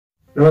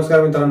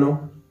नमस्कार मित्रांनो.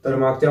 तर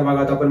मागच्या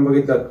भागात आपण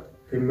बघितलं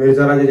की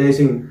मिर्झा राजे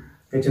जयसिंग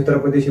हे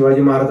छत्रपती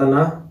शिवाजी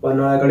महाराजांना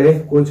पन्हाळ्याकडे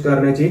कूच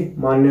करण्याची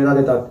मान्यता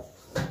देतात.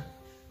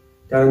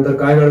 त्यानंतर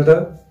काय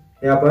घडतं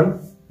हे आपण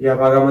या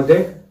भागामध्ये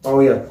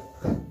पाहूयात.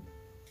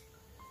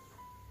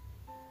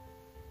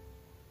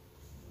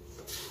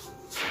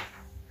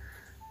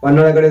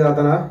 पन्हाळ्याकडे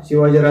जाताना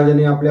शिवाजी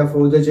राजांनी आपल्या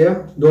फौजेच्या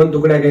 2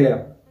 तुकड्या केल्या.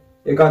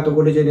 एका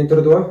तुकडीचे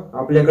नेतृत्व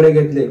आपल्याकडे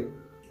घेतले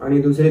आणि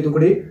दुसरी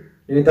तुकडी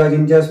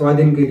नेताजींच्या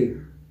स्वाधीन केली.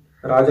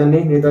 राजांनी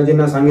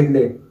नेताजींना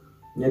सांगितले,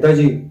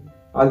 नेताजी,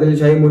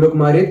 आदिलशाही मुलूक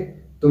मारीत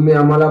तुम्ही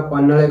आम्हाला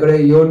पन्हाळ्याकडे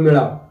येऊन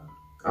मिळा.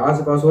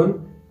 आजपासून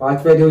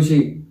 5व्या दिवशी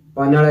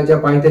पन्हाळ्याच्या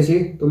पायथ्याशी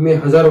तुम्ही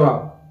हजर व्हा.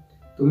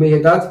 तुम्ही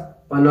येताच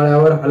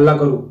पन्हाळ्यावर हल्ला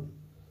करू.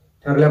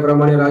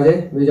 ठरल्याप्रमाणे राजे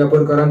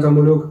विजापूरकरांचा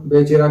मुलूक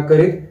बेचिराग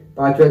करीत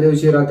 5व्या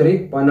दिवशी रात्री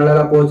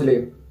पन्हाळ्याला पोहोचले.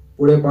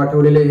 पुढे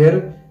पाठवलेले हेर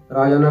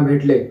राजांना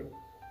भेटले,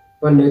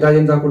 पण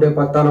नेताजींचा कुठे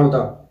पत्ता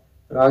नव्हता.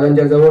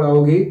 राजांच्या जवळ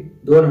अवघी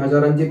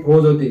 2000ची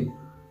फौज होती.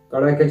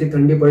 कडाक्याची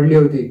थंडी पडली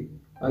होती.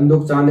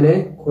 अंधुक चांदणे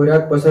खोऱ्यात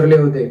पसरले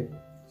होते.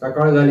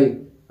 सकाळ झाली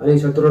आणि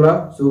शत्रूला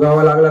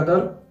सुगावा लागला तर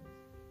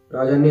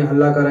राजांनी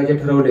हल्ला करायचे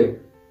ठरवले.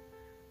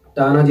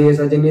 तानाजी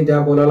येसाजींनी त्या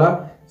बोलाला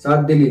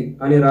साथ दिली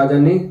आणि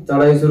राजांनी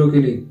चढाई सुरू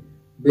केली.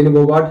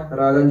 बिनबोबाट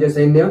राजांचे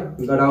सैन्य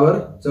गडावर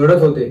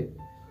चढत होते.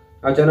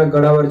 अचानक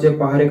गडावरचे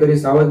पहारेकरी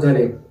सावध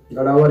झाले.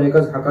 गडावर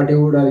एकच हाकाटी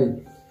उडाली.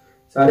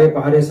 सारे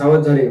पहारे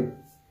सावध झाले.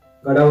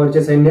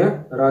 गडावरचे सैन्य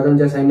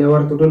राजांच्या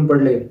सैन्यावर तुटून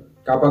पडले.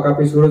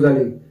 कापाकापी सुरू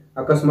झाली.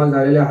 अकस्मात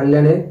झालेल्या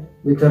हल्ल्याने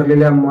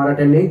विथरलेल्या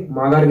मराठ्यांनी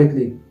माघार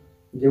घेतली.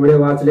 जेवढे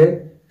वाचले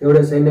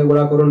तेवढे सैन्य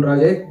गोळा करून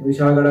राजे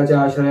विशाळगडाच्या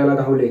आश्रयाला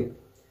धावले.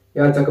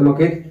 या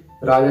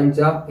चकमकीत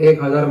राजांचा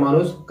 1000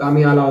 माणूस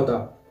कामी आला होता.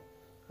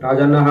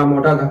 राजांना हा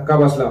मोठा धक्का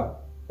बसला.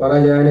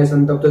 पराजयाने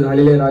संतप्त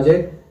झालेले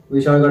राजे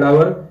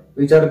विशाळगडावर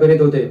विचार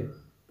करीत होते.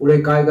 पुढे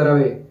काय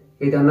करावे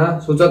हे त्यांना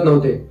सुचत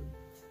नव्हते.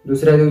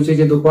 दुसऱ्या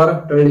दिवशीची दुपार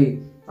टळली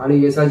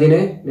आणि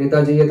येसाजीने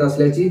नेताजी येत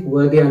असल्याची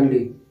वर्दी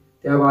आणली.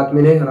 त्या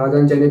बातमीने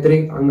राजांच्या नेत्री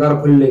अंगार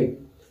फुलले.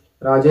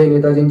 राजे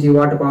नेताजींची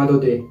वाट पाहत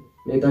होते.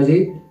 नेताजी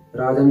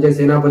राजांचे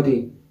सेनापती,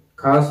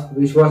 खास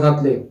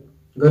विश्वासातले,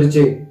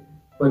 घरचे,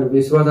 पण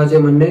विश्वासाचे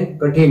म्हणणे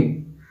कठीण.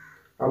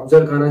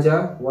 अफजल खानाच्या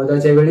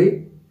वधाच्या वेळी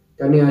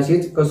त्यांनी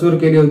अशीच कसूर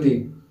केली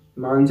होती.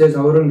 माणसे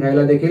सावरून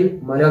घ्यायला देखील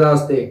मर्यादा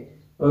असते.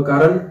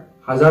 कारण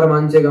 1000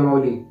 माणसे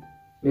गमावली.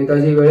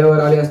 नेताजी वेळेवर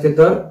आले असते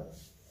तर?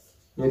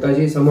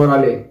 नेताजी समोर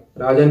आले.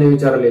 राजांनी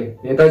विचारले,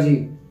 नेताजी,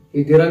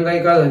 ही दिरंगाई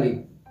का झाली?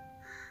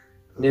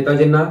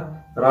 नेताजींना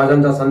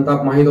राजांचा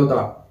संताप माहीत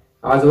होता.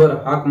 आजवर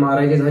हाक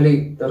मारायची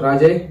झाली तर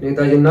राजे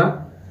नेताजींना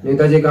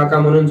नेताजी काका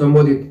म्हणून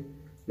संबोधित.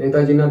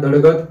 नेताजींना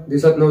धडगत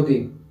दिसत नव्हती.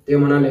 ते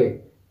म्हणाले,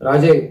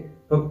 राजे,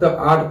 फक्त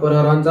 8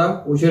 प्रहरांचा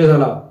उशीर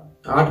झाला.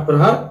 8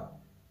 प्रहार?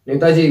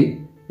 नेताजी,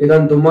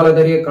 निदान तुम्हाला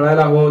तरी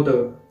कळायला हवं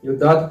होतं.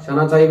 युद्धात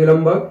क्षणाचाही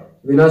विलंब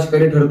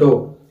विनाशकारी ठरतो.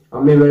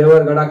 आम्ही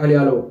वेळेवर गडाखाली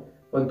आलो,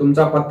 पण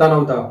तुमचा पत्ता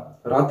नव्हता.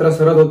 रात्र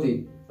सरत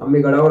होती.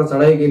 आम्ही गडावर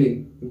चढाई केली.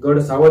 गड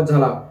सावध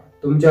झाला.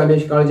 तुमच्या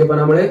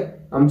निष्काळजीपणामुळे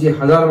आमची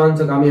 1000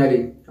 माणसं कामी आली.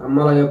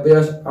 आम्हाला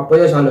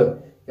अपयश आलं.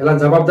 याला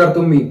जबाबदार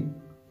तुम्ही?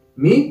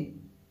 मी?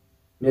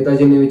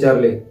 नेताजींनी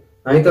विचारले.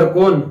 नाहीतर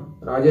कोण?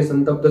 राजे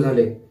संतप्त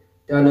झाले.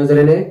 त्या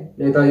नजरेने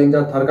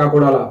नेताजींचा थरकाप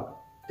उडाला.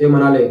 ते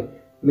म्हणाले,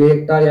 मी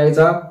एकटा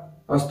यायचा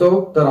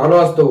असतो तर आलो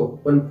असतो,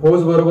 पण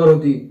फौज बरोबर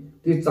होती.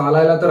 ती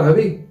चालायला तर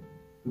हवी.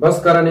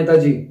 बस करा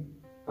नेताजी.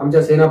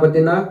 आमच्या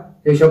सेनापतींना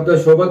हे शब्द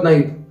शोभत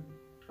नाहीत,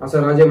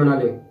 असं राजे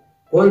म्हणाले.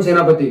 कोण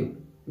सेनापती?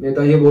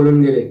 नेताजी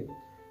बोलून गेले.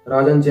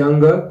 राजांचे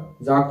अंग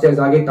जागच्या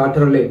जागी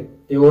ताठरले.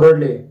 ते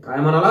ओरडले, काय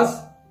म्हणालास?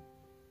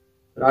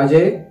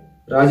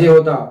 राजे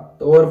होता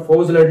तोवर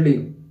फौज लढली.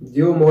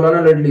 जीव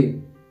मोलानं लढली.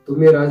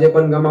 तुम्ही राजे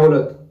पण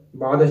गमावलत.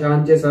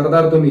 बादशहांचे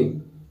सरदार तुम्ही.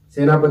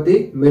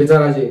 सेनापती मिर्झा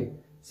राजे.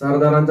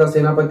 सरदारांचा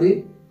सेनापती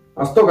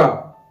असतो का?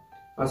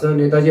 असं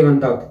नेताजी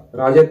म्हणतात.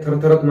 राजे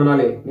थरथरत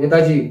म्हणाले,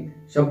 नेताजी,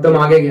 शब्द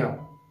मागे घ्या.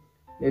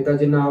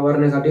 नेताजींना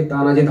आवरण्यासाठी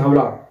तानाजी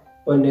धावला,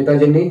 पण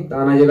नेताजींनी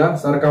तानाजीला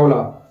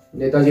सरकावला.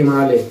 नेताजी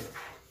म्हणाले,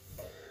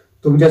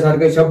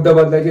 तुमच्यासारखे शब्द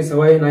बदलायची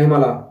सवय नाही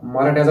मला.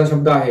 मराठ्याचा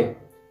शब्द आहे.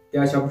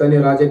 त्या शब्दाने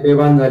राजे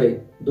बेभान झाले.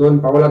 2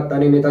 पावलात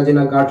त्यांनी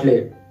नेताजींना गाठले.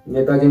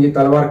 नेताजींची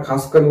तलवार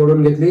खासकन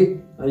ओढून घेतली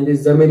आणि ती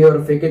जमिनीवर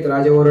फेकीत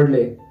राजे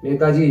ओरडले,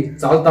 नेताजी,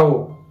 चालता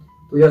हो.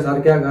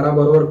 तुझ्यासारख्या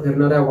घराबरोबर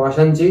फिरणाऱ्या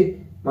वाशांची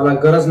मला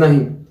गरज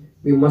नाही.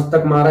 मी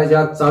मस्तक मारायच्या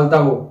आत चालता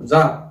हो.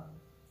 जा.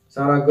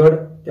 सारा गड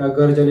त्या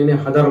गर्जनेने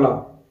हादरला.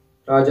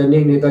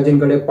 राजांनी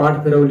नेताजींकडे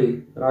पाठ फिरवली.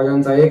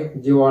 राजांचा एक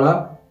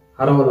जिव्हाळा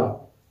हरवला.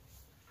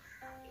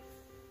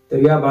 तर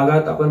या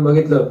भागात आपण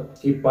बघितलं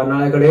की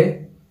पन्हाळ्याकडे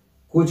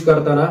कूच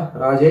करताना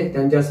राजे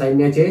त्यांच्या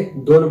सैन्याचे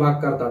 2 भाग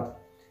करतात.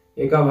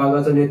 एका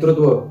भागाचं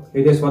नेतृत्व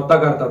हे ते स्वतः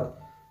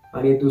करतात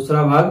आणि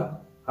दुसरा भाग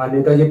हा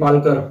नेताजी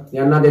पालकर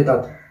यांना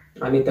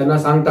देतात आणि त्यांना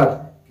सांगतात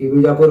की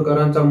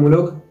विजापूरकरांचा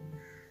मुलूक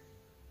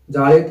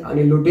जाळीत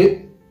आणि लुटीत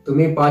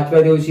तुम्ही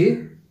 5व्या दिवशी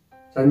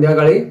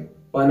संध्याकाळी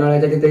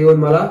पन्हाळ्याच्या तिथे येऊन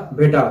मला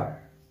भेटा.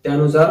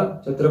 त्यानुसार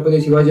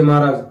छत्रपती शिवाजी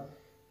महाराज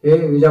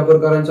हे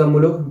विजापूरकरांचा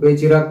मुलूक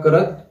बेचिराग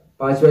करत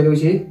 5व्या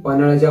दिवशी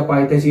पन्हाळ्याच्या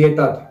पायथ्याशी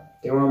येतात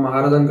तेव्हा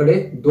महाराजांकडे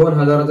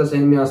 2000चं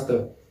सैन्य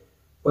असतं,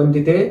 पण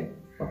तिथे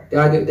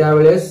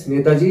त्यावेळेस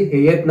नेताजी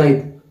हे येत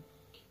नाहीत.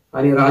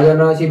 आणि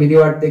राजांना अशी भीती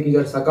वाटते की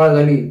जर सकाळ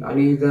झाली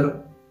आणि जर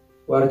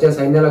वरच्या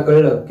सैन्याला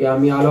कळलं की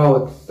आम्ही आलो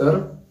आहोत तर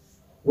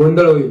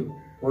गोंधळ होईल,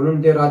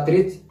 म्हणून ते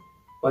रात्रीच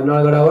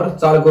पन्हाळगडावर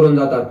चाल करून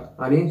जातात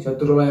आणि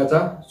शत्रूला याचा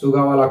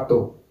सुगावा लागतो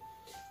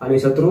आणि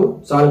शत्रू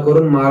चाल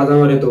करून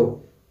महाराजांवर येतो.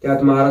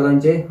 त्यात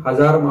महाराजांचे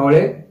 1000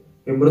 मावळे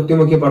हे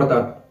मृत्युमुखी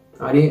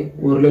पडतात आणि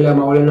उरलेल्या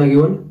मावळ्यांना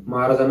घेऊन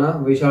महाराजांना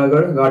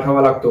विशाळगड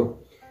गाठावा लागतो.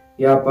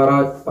 या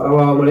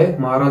पराभवामुळे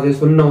महाराज हे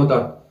सुन्न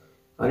होतात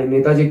आणि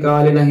नेताजी का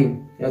आले नाही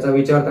याचा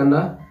विचार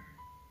त्यांना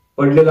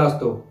पडलेला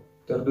असतो.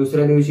 तर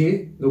दुसऱ्या दिवशी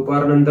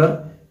दुपारनंतर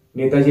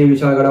नेताजी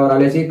विशाळगडावर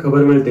आल्याची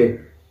खबर मिळते.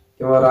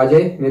 तेव्हा राजे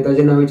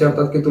नेताजींना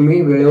विचारतात की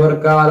तुम्ही वेळेवर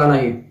का आला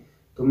नाही?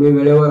 तुम्ही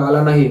वेळेवर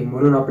आला नाही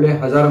म्हणून आपले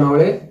 1000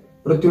 मावळे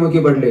मृत्युमुखी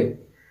पडले.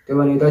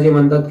 तेव्हा नेताजी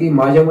म्हणतात की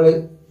माझ्यामुळे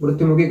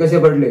मृत्युमुखी कसे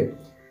पडले?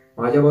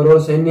 माझ्याबरोबर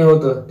सैन्य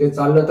होतं, ते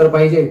चाललं तर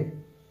पाहिजे.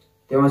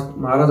 तेव्हा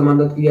महाराज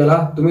म्हणतात की याला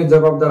तुम्हीच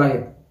जबाबदार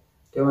आहेत.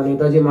 तेव्हा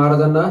नेताजी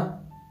महाराजांना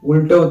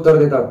उलट उत्तर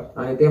देतात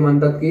आणि ते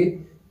म्हणतात की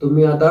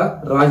तुम्ही आता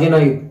राजे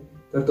नाहीत,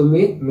 तर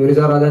तुम्ही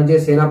मिर्झा राजांचे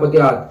सेनापती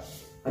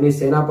आहात आणि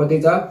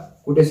सेनापतीचा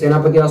कुठे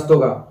सेनापती असतो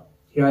का?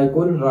 हे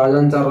ऐकून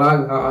राजांचा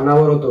राग हा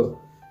अनावर होतो.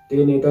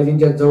 ते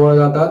नेताजींच्या जवळ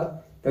जातात,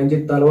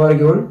 त्यांची तलवार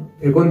घेऊन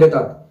फेकून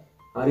देतात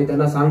आणि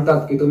त्यांना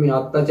सांगतात की तुम्ही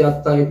आत्ताच्या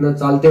आत्ता इथनं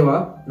चालते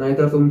व्हा,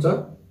 नाहीतर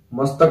तुमचं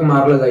मस्तक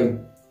मारलं जाईल.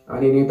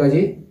 आणि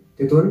नेताजी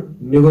तिथून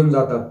निघून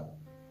जातात.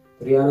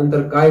 तर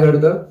यानंतर काय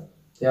घडतं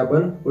ते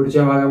आपण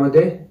पुढच्या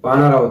भागामध्ये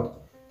पाहणार आहोत.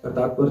 तर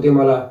तात्पुरती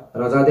मला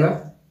रजा द्या.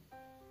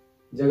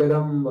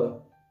 जगदंब.